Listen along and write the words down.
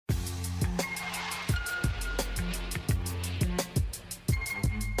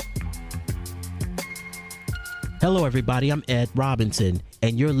Hello, everybody. I'm Ed Robinson,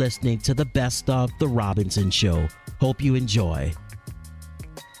 and you're listening to the Best of The Robinson Show. Hope you enjoy.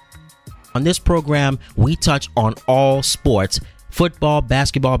 On this program, we touch on all sports: football,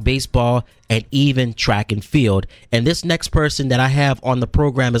 basketball, baseball, and even track and field. And this next person that I have on the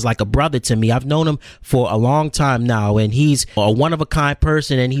program is like a brother to me. I've known him for a long time now, and he's a one-of-a-kind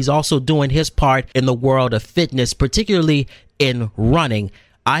person, and he's also doing his part in the world of fitness, particularly in running.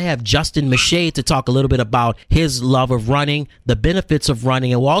 I have Justin Machade to talk a little bit about his love of running, the benefits of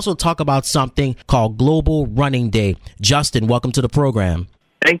running, and we'll also talk about something called Global Running Day. Justin, welcome to the program.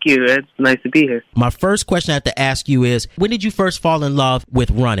 Thank you. It's nice to be here. My first question I have to ask you is, when did you first fall in love with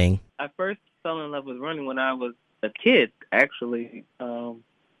running? I first fell in love with running when I was a kid, actually,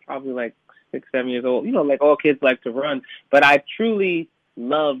 probably like 6, 7 years old. You know, like all kids like to run, but I truly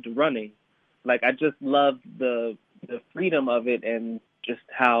loved running. Like, I just loved the freedom of it and just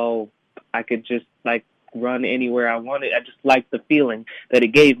how I could just, like, run anywhere I wanted. I just liked the feeling that it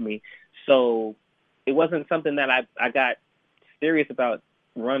gave me. So it wasn't something that I got serious about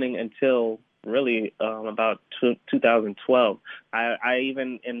running until really about 2012. I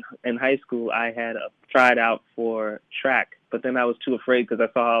even in high school I had tried out for track, but then I was too afraid because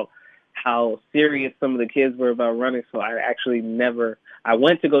I saw how serious some of the kids were about running. So I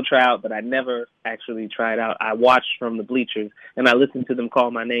went to go try out, but I never actually tried out. I watched from the bleachers and I listened to them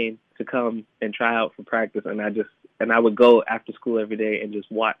call my name to come and try out for practice, and I would go after school every day and just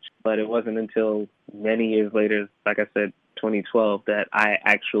watch. But it wasn't until many years later, like I said, 2012, that I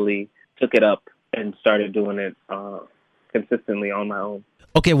actually took it up and started doing it consistently on my own.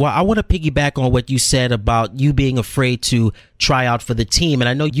 Okay, well, I want to piggyback on what you said about you being afraid to try out for the team. And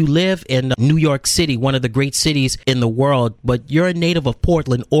I know you live in New York City, one of the great cities in the world, but you're a native of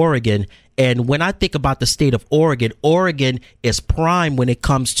Portland, Oregon. And when I think about the state of Oregon, Oregon is prime when it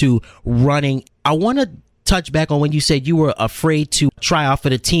comes to running. I want to touch back on when you said you were afraid to try out for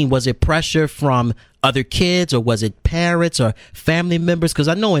the team. Was it pressure from other kids, or was it parents or family members? Because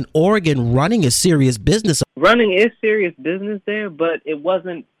I know in Oregon, running is serious business. Running is serious business there, but it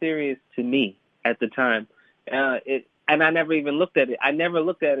wasn't serious to me at the time. And I never even looked at it. I never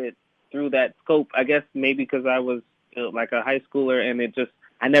looked at it through that scope. I guess maybe because I was like a high schooler, and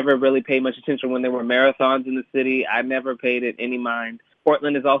I never really paid much attention when there were marathons in the city. I never paid it any mind.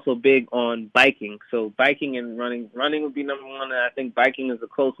 Portland is also big on biking. So biking and running would be number one, and I think biking is a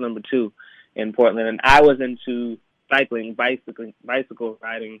close number two in Portland. And I was into cycling, bicycle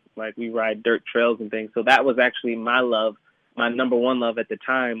riding, like we ride dirt trails and things. So that was actually my love. My number one love at the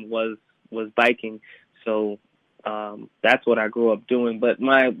time was biking. So that's what I grew up doing. But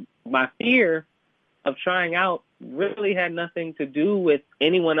my fear of trying out really had nothing to do with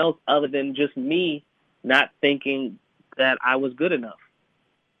anyone else other than just me not thinking that I was good enough.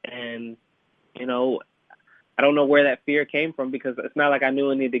 And, you know, I don't know where that fear came from, because it's not like I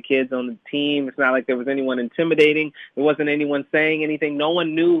knew any of the kids on the team. It's not like there was anyone intimidating. There wasn't anyone saying anything. No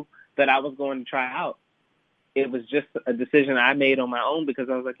one knew that I was going to try out. It was just a decision I made on my own,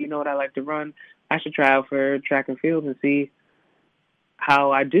 because I was like, you know what, I like to run. I should try out for track and field and see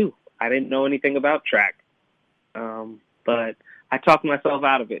how I do. I didn't know anything about track. But I talked myself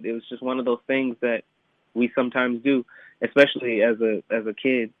out of it. It was just one of those things that we sometimes do, especially as a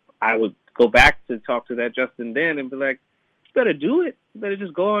kid. I would go back to talk to that Justin then and be like, you better do it. You better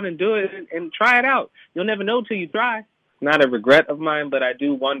just go on and do it and try it out. You'll never know till you try. Not a regret of mine, but I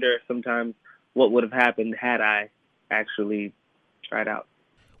do wonder sometimes what would have happened had I actually tried out.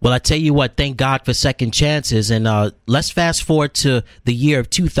 Well, I tell you what, thank God for second chances. And let's fast forward to the year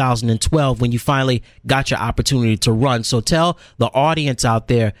of 2012 when you finally got your opportunity to run. So tell the audience out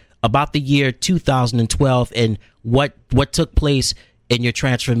there about the year 2012 and what took place in your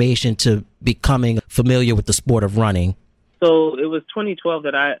transformation to becoming familiar with the sport of running. So it was 2012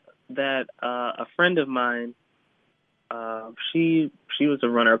 that a friend of mine, she was a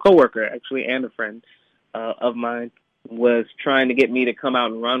runner, a coworker actually, and a friend of mine, was trying to get me to come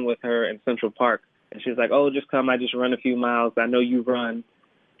out and run with her in Central Park. And she was like, oh, just come. I just run a few miles. I know you run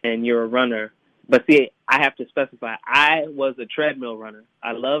and you're a runner. But see, I have to specify, I was a treadmill runner.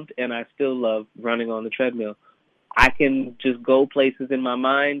 I loved and I still love running on the treadmill. I can just go places in my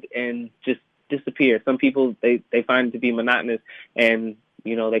mind and just disappear. Some people, they find it to be monotonous, and,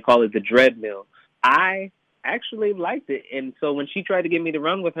 you know, they call it the dreadmill. I actually liked it. And so when she tried to get me to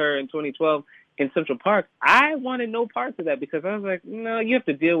run with her in 2012 in Central Park, I wanted no parts of that, because I was like, no, you have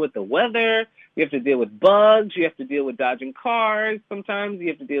to deal with the weather. You have to deal with bugs. You have to deal with dodging cars. Sometimes you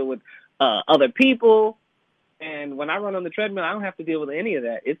have to deal with other people. And when I run on the treadmill, I don't have to deal with any of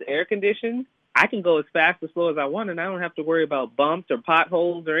that. It's air conditioned. I can go as fast or slow as I want, and I don't have to worry about bumps or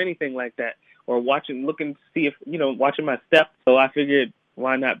potholes or anything like that, or looking to see if, watching my steps. So I figured,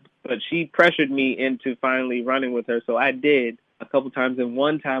 why not? But she pressured me into finally running with her. So I did a couple times. And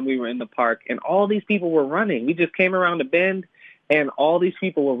one time we were in the park and all these people were running. We just came around the bend and all these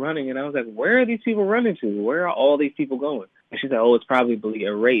people were running. And I was like, where are these people running to? Where are all these people going? And she said, oh, it's probably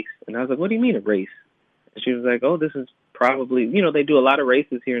a race. And I was like, what do you mean a race? And she was like, oh, this is probably, they do a lot of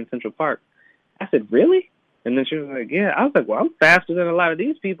races here in Central Park. I said, really? And then she was like, yeah. I was like, well, I'm faster than a lot of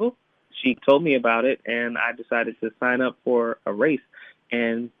these people. She told me about it, and I decided to sign up for a race.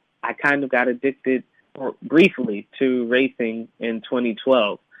 And I kind of got addicted briefly to racing in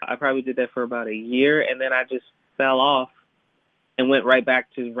 2012. I probably did that for about a year, and then I just fell off and went right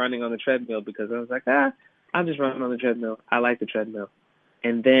back to running on the treadmill because I was like, I'll just run on the treadmill. I like the treadmill.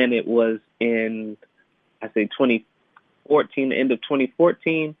 And then it was in, I say 2014, the end of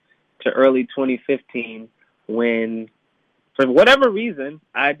 2014 to early 2015, when, for whatever reason,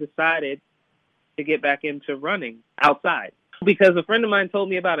 I decided to get back into running outside. Because a friend of mine told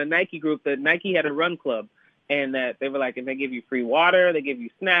me about a Nike group, that Nike had a run club, and that they were like, and they give you free water, they give you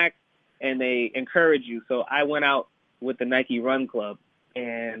snacks, and they encourage you. So I went out with the Nike Run Club,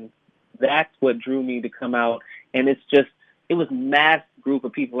 and that's what drew me to come out. And it was a mass group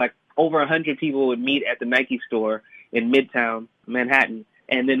of people, like over 100 people would meet at the Nike store in Midtown Manhattan,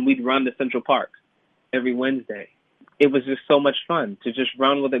 and then we'd run to Central Park every Wednesday. It was just so much fun to just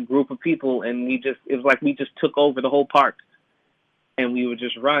run with a group of people, and it was like we just took over the whole park, and we would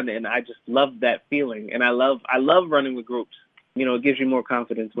just run, and I just loved that feeling. And I love running with groups. It gives you more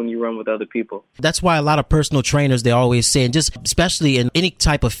confidence when you run with other people. That's why a lot of personal trainers, they always say, and just especially in any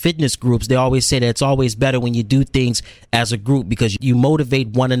type of fitness groups, they always say that it's always better when you do things as a group because you motivate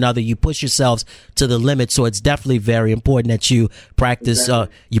one another, you push yourselves to the limit. So it's definitely very important that you practice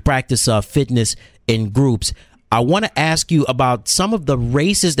fitness in groups. I want to ask you about some of the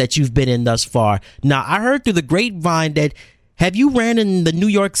races that you've been in thus far. Now, I heard through the grapevine that, have you ran in the New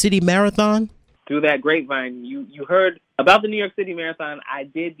York City Marathon? Through that grapevine, you heard about the New York City Marathon. I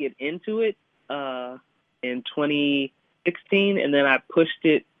did get into it in 2016, and then I pushed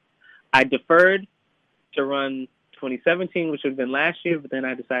it. I deferred to run 2017, which would have been last year, but then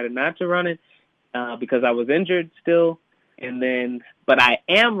I decided not to run it because I was injured still. But I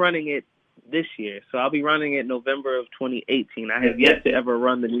am running it this year, so I'll be running it November of 2018. I have yet to ever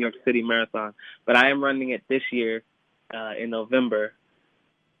run the New York City Marathon, but I am running it this year in November.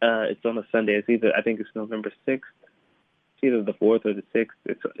 It's on a Sunday. I think it's November 6th. It's either the 4th or the 6th.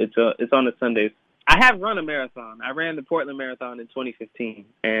 It's on a Sunday. I have run a marathon. I ran the Portland Marathon in 2015,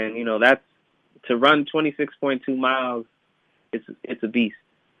 and that's to run 26.2 miles. It's a beast.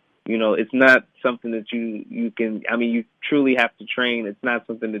 It's not something that you can. I mean, you truly have to train. It's not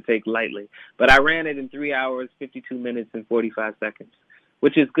something to take lightly. But I ran it in 3 hours, 52 minutes, and 45 seconds,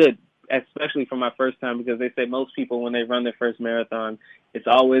 which is good, especially for my first time, because they say most people, when they run their first marathon, it's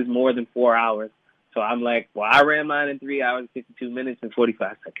always more than 4 hours. So I'm like, well, I ran mine in 3 hours, 52 minutes, and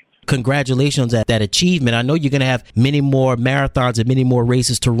 45 seconds. Congratulations at that achievement. I know you're going to have many more marathons and many more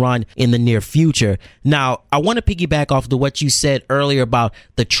races to run in the near future. Now, I want to piggyback off of what you said earlier about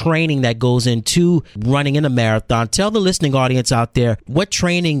the training that goes into running in a marathon. Tell the listening audience out there what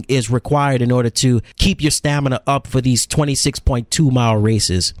training is required in order to keep your stamina up for these 26.2 mile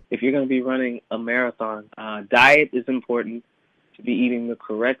races. If you're going to be running a marathon, diet is important. To be eating the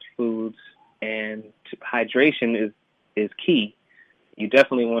correct foods, and hydration is key. You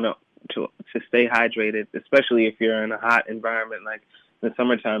definitely want to stay hydrated, especially if you're in a hot environment like the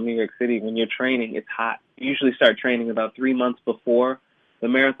summertime, New York City. When you're training, it's hot. You usually start training about 3 months before the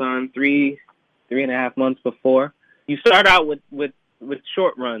marathon, three and a half months before. You start out with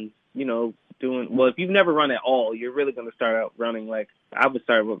short runs, if you've never run at all, you're really going to start out running I would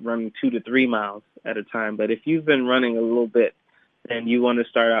start with running 2 to 3 miles at a time. But if you've been running a little bit, then you want to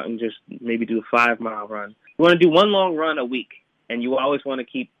start out and just maybe do a 5-mile run. You want to do one long run a week, and you always want to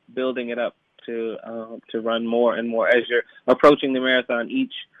keep building it up to run more and more. As you're approaching the marathon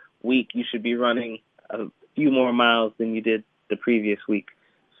each week, you should be running a few more miles than you did the previous week.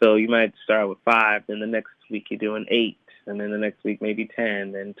 So you might start with 5, then the next week you're doing 8, and then the next week maybe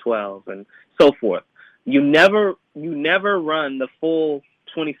 10, and 12, and so forth. You never run the full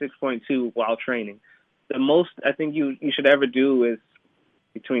 26.2 while training. The most I think you should ever do is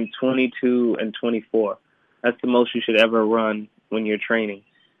between 22 and 24. That's the most you should ever run when you're training.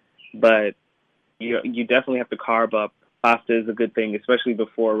 But you definitely have to carb up. Pasta is a good thing, especially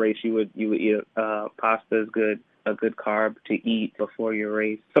before a race. You would eat pasta is a good carb to eat before your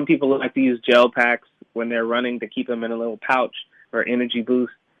race. Some people like to use gel packs when they're running to keep them in a little pouch for energy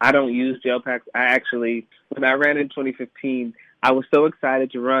boost. I don't use gel packs. When I ran in 2015, I was so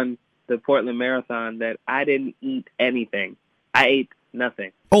excited to run the Portland Marathon that I didn't eat anything. I ate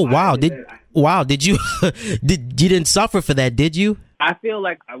nothing. Oh, wow. Did you, you didn't suffer for that, did you? I feel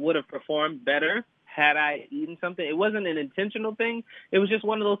like I would have performed better had I eaten something. It wasn't an intentional thing. It was just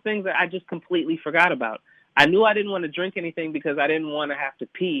one of those things that I just completely forgot about. I knew I didn't want to drink anything because I didn't want to have to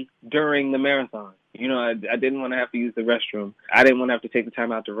pee during the marathon. You know, I didn't want to have to use the restroom. I didn't want to have to take the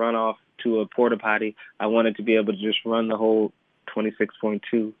time out to run off to a porta potty. I wanted to be able to just run the whole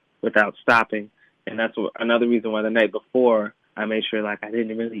 26.2 without stopping. And that's another reason why the night before I made sure like I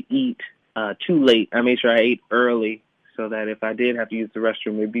didn't really eat too late. I made sure I ate early so that if I did have to use the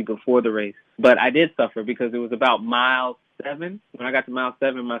restroom, it'd be before the race. But I did suffer because it was about mile 7. When I got to mile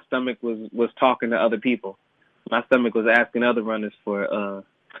 7, my stomach was talking to other people. My stomach was asking other runners for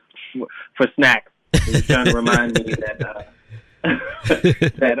snacks. It was trying to remind me that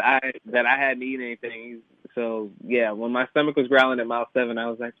that I hadn't eaten anything. So yeah, when my stomach was growling at mile 7, I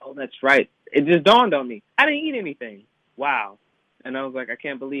was like, oh, that's right. It just dawned on me. I didn't eat anything. Wow. And I was like, I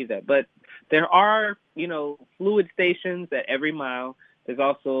can't believe that. But there are, fluid stations at every mile. There's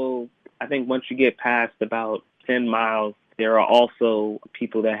also, I think once you get past about 10 miles, there are also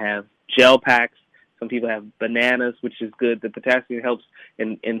people that have gel packs. Some people have bananas, which is good. The potassium helps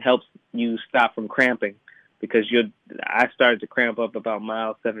and helps you stop from cramping because I started to cramp up about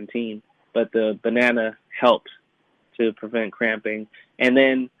mile 17, but the banana helps to prevent cramping. And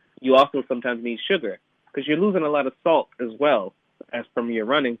then you also sometimes need sugar because you're losing a lot of salt as well as from your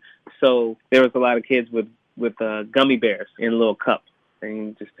running. So there was a lot of kids with gummy bears in little cups, and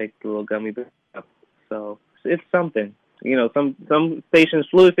you just take the little gummy bear cup. So it's something. Some stations,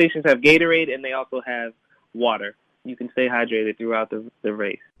 fluid stations, have Gatorade, and they also have water. You can stay hydrated throughout the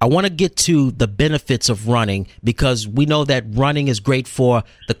race. I want to get to the benefits of running because we know that running is great for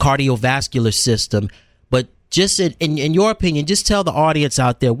the cardiovascular system. But just in your opinion, just tell the audience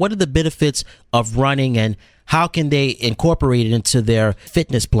out there, what are the benefits of running and how can they incorporate it into their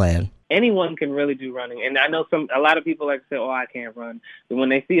fitness plan? Anyone can really do running. And I know a lot of people like to say, oh, I can't run. But when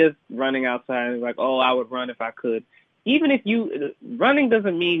they see us running outside, they're like, oh, I would run if I could. Even if running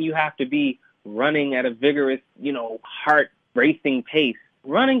doesn't mean you have to be running at a vigorous, heart racing pace.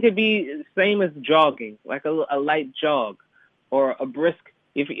 Running could be the same as jogging, like a light jog or a brisk,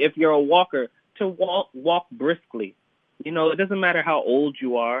 if you're a walker, to walk briskly. It doesn't matter how old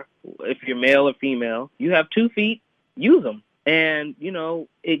you are, if you're male or female, you have 2 feet, use them. And,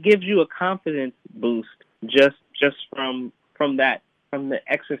 it gives you a confidence boost just from that. From the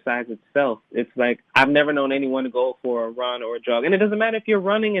exercise itself. It's like I've never known anyone to go for a run or a jog. And it doesn't matter if you're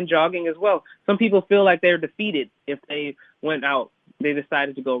running and jogging as well. Some people feel like they're defeated if they went out, they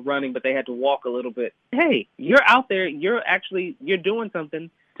decided to go running, but they had to walk a little bit. Hey, you're out there, you're doing something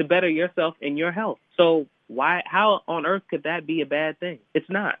to better yourself and your health. So how on earth could that be a bad thing? It's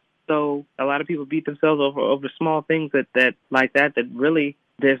not. So a lot of people beat themselves over small things that really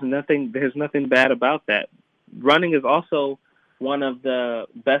there's nothing bad about that. Running is also one of the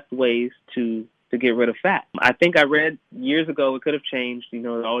best ways to get rid of fat. I think I read years ago, it could have changed, it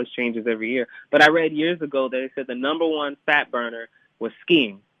always changes every year, but I read years ago that it said the number 1 fat burner was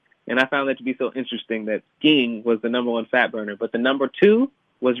skiing. And I found that to be so interesting that skiing was the number 1 fat burner, but the number 2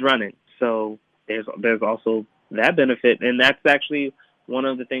 was running. So there's also that benefit. And that's actually one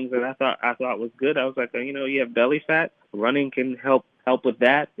of the things that I thought was good. I was like, you have belly fat, running can help with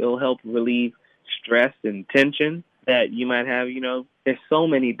that. It'll help relieve stress and tension that you might have. There's so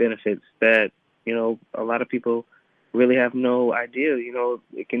many benefits that, a lot of people really have no idea.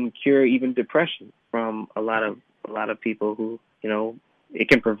 It can cure even depression from a lot of people who, it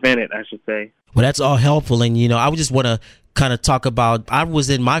can prevent it, I should say. Well, that's all helpful. And, I would just want to kind of talk about, I was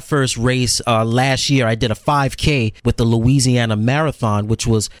in my first race last year. I did a 5K with the Louisiana Marathon, which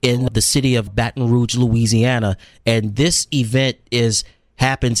was in the city of Baton Rouge, Louisiana. And this event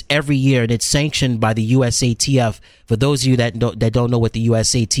happens every year, and it's sanctioned by the USATF. For those of you that don't know what the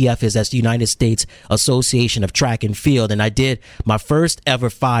USATF is, that's the United States Association of Track and Field. And I did my first ever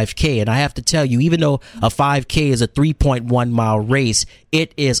 5K. And I have to tell you, even though a 5K is a 3.1 mile race,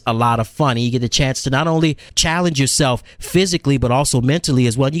 it is a lot of fun. And you get a chance to not only challenge yourself physically, but also mentally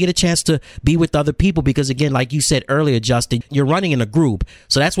as well. You get a chance to be with other people because, again, like you said earlier, Justin, you're running in a group.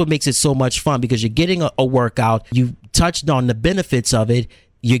 So that's what makes it so much fun because you're getting a workout. You touched on the benefits of it.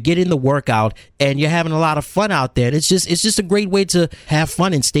 You're getting the workout and you're having a lot of fun out there. And it's just a great way to have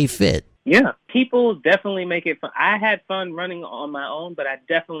fun and stay fit. Yeah, people definitely make it fun. I had fun running on my own, but I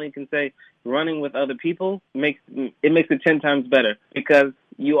definitely can say running with other people makes it 10 times better because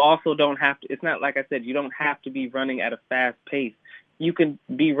you also don't have to. It's not like I said, you don't have to be running at a fast pace. You can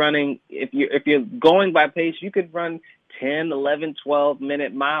be running if you're going by pace. You could run 10, 11,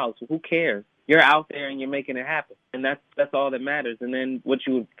 12-minute miles. Who cares? You're out there and you're making it happen. And that's all that matters. And then what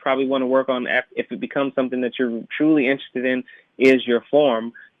you would probably want to work on if it becomes something that you're truly interested in is your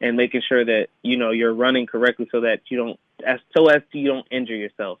form and making sure that, you're running correctly so that you don't injure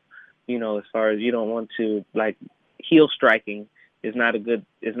yourself. As far as you don't want to, like, heel striking is not a good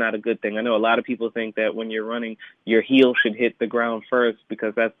thing. I know a lot of people think that when you're running, your heel should hit the ground first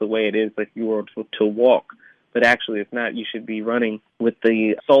because that's the way it is if you were to walk. But actually, it's not. You should be running with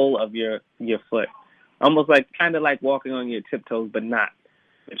the sole of your foot, almost kind of like walking on your tiptoes, but not.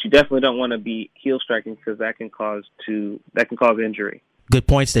 But you definitely don't want to be heel striking because that can cause injury. Good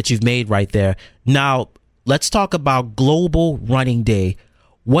points that you've made right there. Now, let's talk about Global Running Day.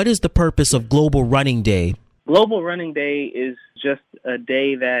 What is the purpose of Global Running Day? Global Running Day is just a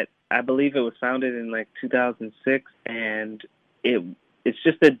day that I believe it was founded in 2006, and it's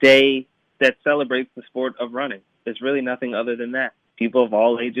just a day that celebrates the sport of running. It's really nothing other than that. People of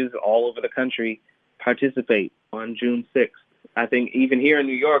all ages, all over the country, participate on June 6th. I think even here in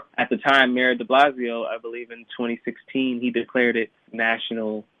New York, at the time, Mayor de Blasio, I believe in 2016, he declared it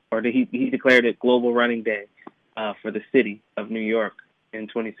he declared it Global Running Day for the city of New York in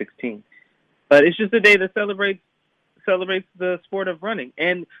 2016. But it's just a day that celebrates the sport of running.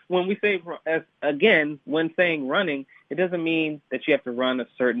 And when we say, when saying running, it doesn't mean that you have to run a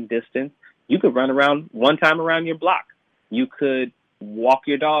certain distance. You could run one time around your block. You could walk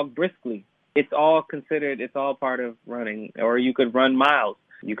your dog briskly. It's all part of running. Or you could run miles.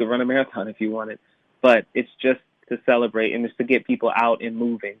 You could run a marathon if you wanted. But it's just to celebrate and it's to get people out and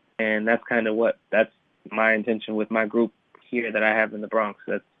moving. And that's that's my intention with my group here that I have in the Bronx.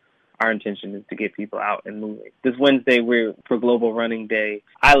 That's our intention, is to get people out and moving. This Wednesday, we're for Global Running Day.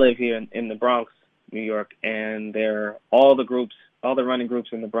 I live here in the Bronx, New York, and all the running groups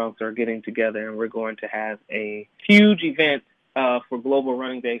in the Bronx are getting together, and we're going to have a huge event for Global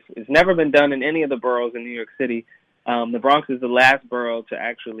Running Day. It's never been done in any of the boroughs in New York City. The Bronx is the last borough to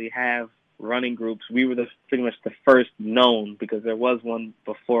actually have running groups. We were pretty much the first known, because there was one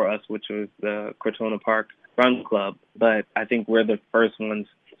before us, which was the Crotona Park Run Club. But I think we're the first ones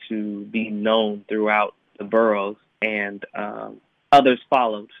to be known throughout the boroughs, and others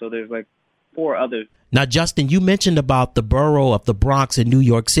followed. So there's 4 others. Now, Justin, you mentioned about the borough of the Bronx in New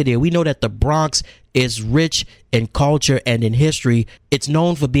York City. We know that the Bronx is rich in culture and in history. It's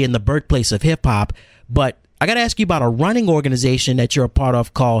known for being the birthplace of hip hop. But I got to ask you about a running organization that you're a part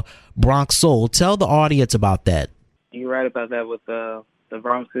of called Bronx Soul. Tell the audience about that. You're right about that. With the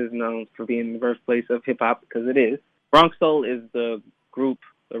Bronx is known for being the birthplace of hip hop, because it is. Bronx Soul is the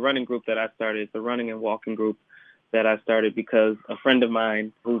running group that I started. It's a running and walking group that I started because a friend of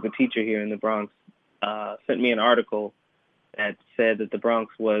mine who's a teacher here in the Bronx sent me an article that said that the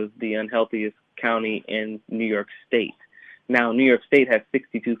Bronx was the unhealthiest county in New York State. Now, New York State has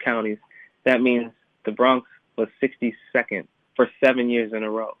 62 counties. That means the Bronx was 62nd for 7 years in a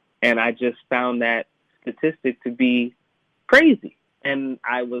row. And I just found that statistic to be crazy. And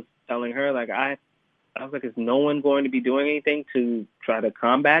I was telling her, I was like, is no one going to be doing anything to try to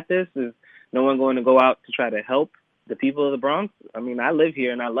combat this? Is no one going to go out to try to help the people of the Bronx? I mean, I live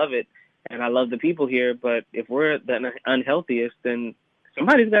here and I love it, and I love the people here, but if we're the unhealthiest, then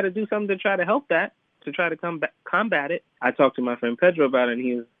somebody's got to do something to try to help that, to try to combat it. I talked to my friend Pedro about it,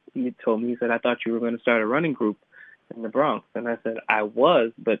 and he told me, he said, I thought you were going to start a running group in the Bronx. And I said, I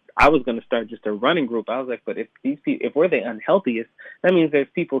was, but I was going to start just a running group. I was like, but if we're the unhealthiest, that means there's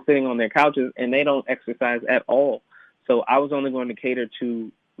people sitting on their couches and they don't exercise at all. So I was only going to cater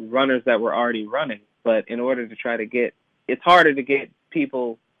to runners that were already running. But in order to try to it's harder to get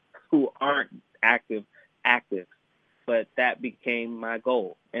people who aren't active. But that became my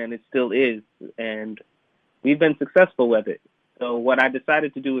goal, and it still is. And we've been successful with it. So what I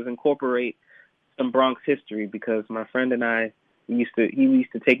decided to do is incorporate some Bronx history, because my friend and I, he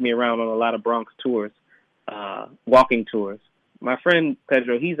used to take me around on a lot of Bronx tours, walking tours. My friend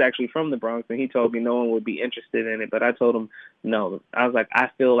Pedro, he's actually from the Bronx, and he told me no one would be interested in it, but I told him no. I was like, I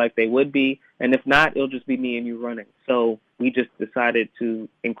feel like they would be, and if not, it'll just be me and you running. So we just decided to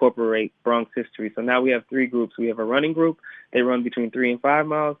incorporate Bronx history. So now we have 3 groups. We have a running group. They run between 3 and 5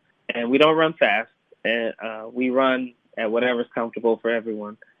 miles, and we don't run fast, and we run at whatever's comfortable for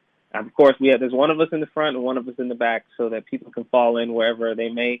everyone. Of course, there's one of us in the front and one of us in the back, so that people can fall in wherever they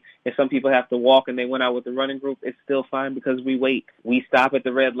may. If some people have to walk and they went out with the running group, it's still fine, because we wait. We stop at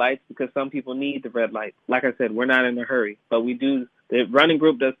the red lights because some people need the red light. Like I said, we're not in a hurry, but we do. The running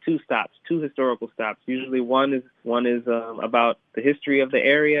group does 2 stops, 2 historical stops. Usually one is about the history of the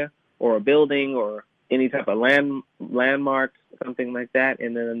area, or a building, or any type of landmark, something like that.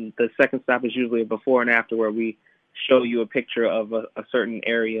 And then the second stop is usually a before and after, where we show you a picture of a certain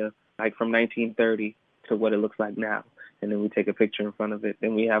area, like from 1930 to what it looks like now. And then we take a picture in front of it.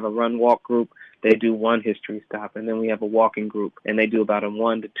 Then we have a run-walk group. They do one history stop. And then we have a walking group, and they do about a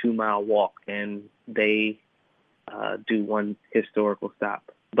 1 to 2 mile walk, and they do one historical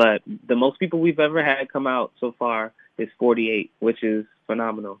stop. But the most people we've ever had come out so far is 48, which is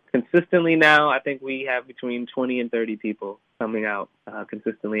phenomenal. Consistently now, I think we have between 20 and 30 people coming out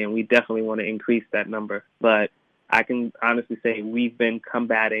consistently, and we definitely want to increase that number. But I can honestly say we've been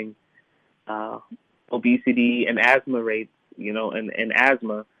combating obesity and asthma rates, and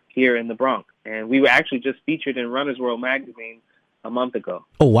asthma here in the Bronx. And we were actually just featured in Runner's World magazine a month ago.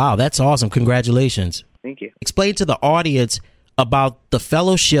 Oh, wow. That's awesome. Congratulations. Thank you. Explain to the audience about the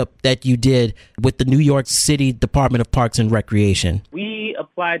fellowship that you did with the New York City Department of Parks and Recreation. We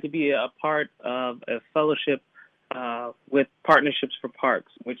applied to be a part of a fellowship with Partnerships for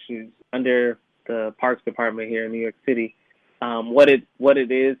Parks, which is under the Parks Department here in New York City. What it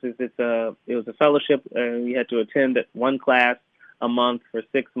is it was a fellowship, and we had to attend one class a month for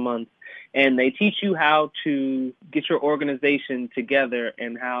 6 months, and they teach you how to get your organization together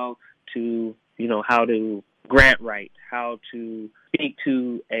and how to grant write, how to speak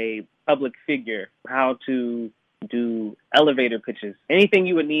to a public figure, how to do elevator pitches, anything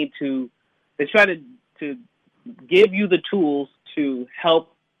you would need to. They try to give you the tools to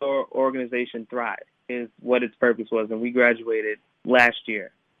help your organization thrive is what its purpose was. And we graduated last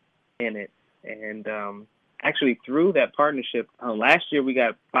year in it. And actually through that partnership, last year we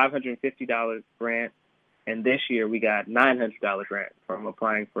got $550 grant, and this year we got $900 grant from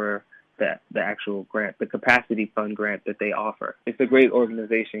applying for the actual grant, the capacity fund grant that they offer. It's a great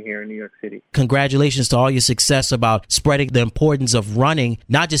organization here in New York City. Congratulations to all your success about spreading the importance of running,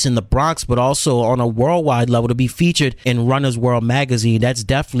 not just in the Bronx, but also on a worldwide level, to be featured in Runner's World magazine. That's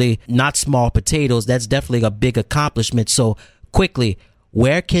definitely not small potatoes. That's definitely a big accomplishment. So quickly,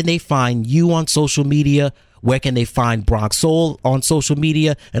 where can they find you on social media? Where can they find Bronx Soul on social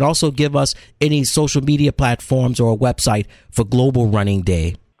media? And also give us any social media platforms or a website for Global Running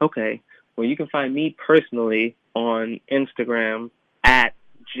Day. Okay. Well, you can find me personally on Instagram at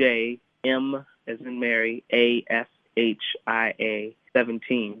JM as in Mary, ASHIA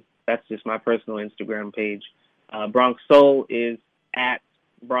 17. That's just my personal Instagram page. Bronx Soul is at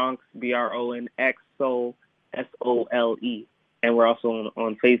Bronx, BRONX Soul, SOLE. And we're also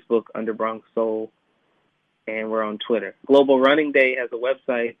on Facebook under Bronx Soul, and we're on Twitter. Global Running Day has a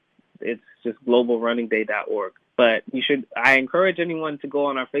website. It's just globalrunningday.org. But I encourage anyone to go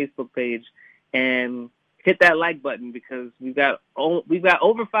on our Facebook page and hit that like button, because we've got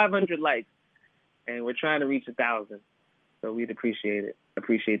over 500 likes, and we're trying to reach 1,000. So we'd appreciate it.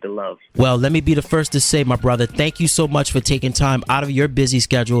 Appreciate the love. Well, let me be the first to say, my brother, thank you so much for taking time out of your busy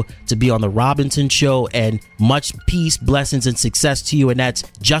schedule to be on the Robinson Show, and much peace, blessings, and success to you. And that's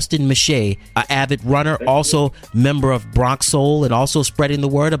Justin Mache, an avid runner, also member of Bronx Soul, and also spreading the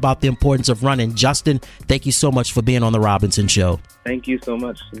word about the importance of running. Justin, thank you so much for being on the Robinson Show. Thank you so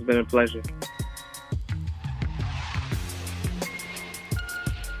much. It's been a pleasure.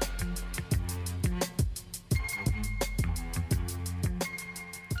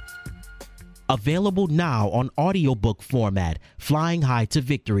 Available now on audiobook format, Flying High to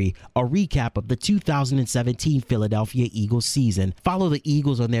Victory, a recap of the 2017 Philadelphia Eagles season. Follow the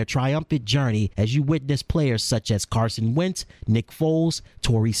Eagles on their triumphant journey as you witness players such as Carson Wentz, Nick Foles,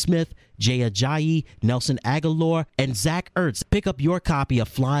 Torrey Smith, Jay Ajayi, Nelson Aguilar, and Zach Ertz. Pick up your copy of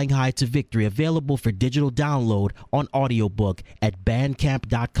Flying High to Victory, available for digital download on audiobook at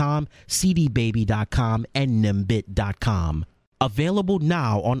bandcamp.com, cdbaby.com, and nimbit.com. Available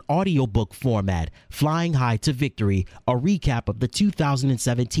now on audiobook format, Flying High to Victory, a recap of the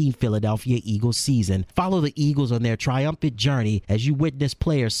 2017 Philadelphia Eagles season. Follow the Eagles on their triumphant journey as you witness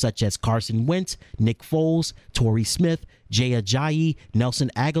players such as Carson Wentz, Nick Foles, Torrey Smith, Jay Ajayi,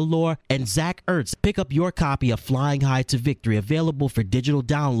 Nelson Aguilar, and Zach Ertz. Pick up your copy of Flying High to Victory, available for digital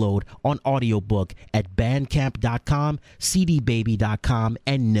download on audiobook at bandcamp.com, cdbaby.com,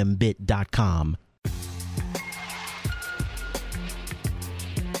 and nimbit.com.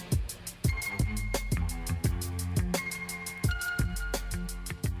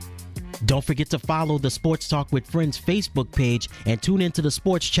 Don't forget to follow the Sports Talk with Friends Facebook page and tune into the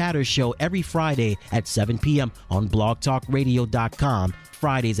Sports Chatter Show every Friday at 7 p.m. on blogtalkradio.com.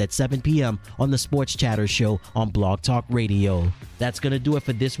 Fridays at 7 p.m. on the Sports Chatter Show on Blog Talk Radio. That's going to do it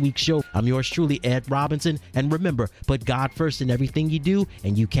for this week's show. I'm yours truly, Ed Robinson. And remember, put God first in everything you do,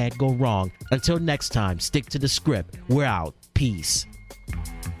 and you can't go wrong. Until next time, stick to the script. We're out. Peace.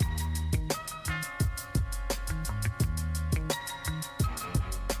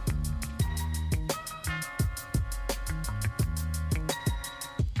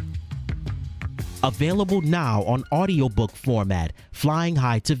 Available now on audiobook format, Flying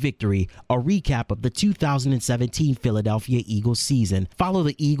High to Victory, a recap of the 2017 Philadelphia Eagles season. Follow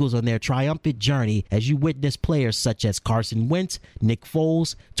the Eagles on their triumphant journey as you witness players such as Carson Wentz, Nick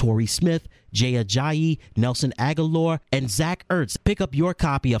Foles, Torrey Smith, Jay Ajayi, Nelson Aguilar, and Zach Ertz. Pick up your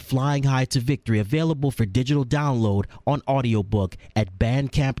copy of Flying High to Victory, available for digital download on audiobook at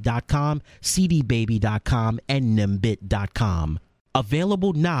bandcamp.com, cdbaby.com, and nimbit.com.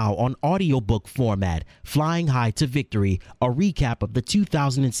 Available now on audiobook format, Flying High to Victory, a recap of the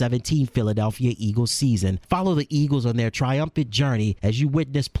 2017 Philadelphia Eagles season. Follow the Eagles on their triumphant journey as you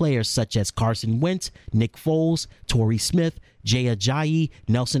witness players such as Carson Wentz, Nick Foles, Torrey Smith, Jay Ajayi,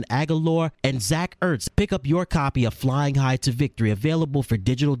 Nelson Aguilar, and Zach Ertz. Pick up your copy of Flying High to Victory, available for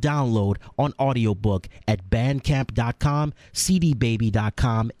digital download on audiobook at bandcamp.com,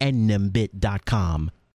 cdbaby.com, and nimbit.com.